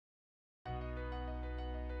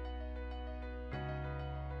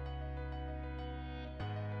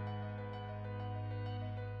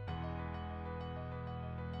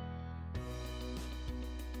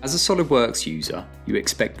As a SOLIDWORKS user, you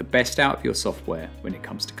expect the best out of your software when it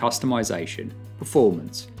comes to customization,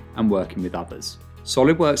 performance, and working with others.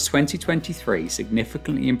 SOLIDWORKS 2023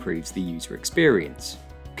 significantly improves the user experience.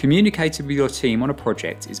 Communicating with your team on a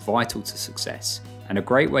project is vital to success, and a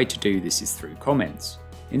great way to do this is through comments.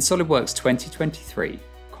 In SOLIDWORKS 2023,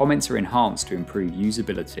 comments are enhanced to improve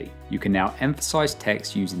usability. You can now emphasize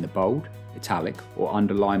text using the bold, italic, or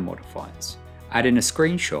underline modifiers. Adding a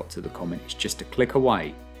screenshot to the comment is just a click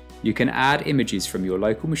away. You can add images from your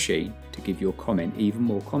local machine to give your comment even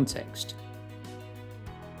more context.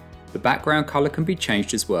 The background colour can be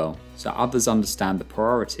changed as well, so others understand the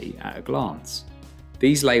priority at a glance.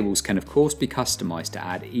 These labels can of course be customised to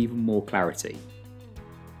add even more clarity.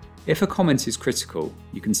 If a comment is critical,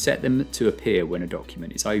 you can set them to appear when a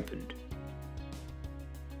document is opened.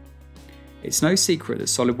 It's no secret that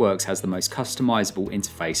SOLIDWORKS has the most customisable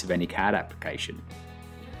interface of any CAD application.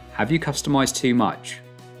 Have you customised too much?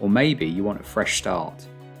 Or maybe you want a fresh start?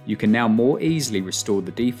 You can now more easily restore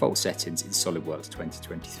the default settings in SOLIDWORKS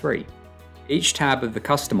 2023. Each tab of the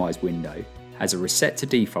Customise window has a Reset to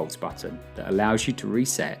Defaults button that allows you to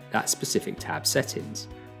reset that specific tab settings,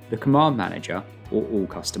 the Command Manager, or all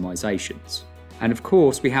customizations. And of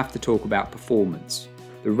course, we have to talk about performance.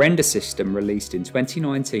 The render system released in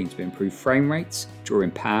 2019 to improve frame rates during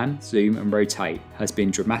pan, zoom, and rotate has been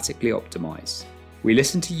dramatically optimized. We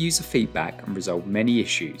listened to user feedback and resolved many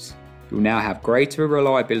issues. You'll now have greater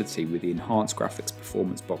reliability with the enhanced graphics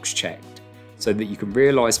performance box checked, so that you can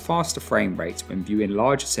realize faster frame rates when viewing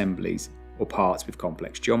large assemblies or parts with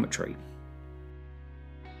complex geometry.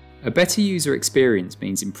 A better user experience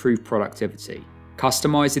means improved productivity.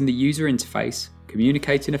 Customizing the user interface,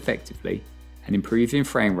 communicating effectively, and improving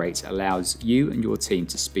frame rates allows you and your team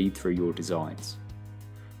to speed through your designs.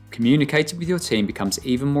 Communicating with your team becomes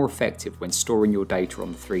even more effective when storing your data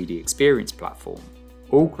on the 3D Experience platform.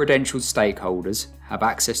 All credentialed stakeholders have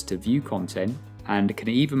access to view content and can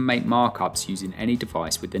even make markups using any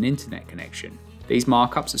device with an internet connection. These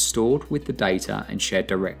markups are stored with the data and shared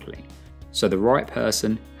directly, so the right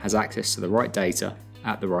person has access to the right data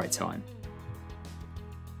at the right time.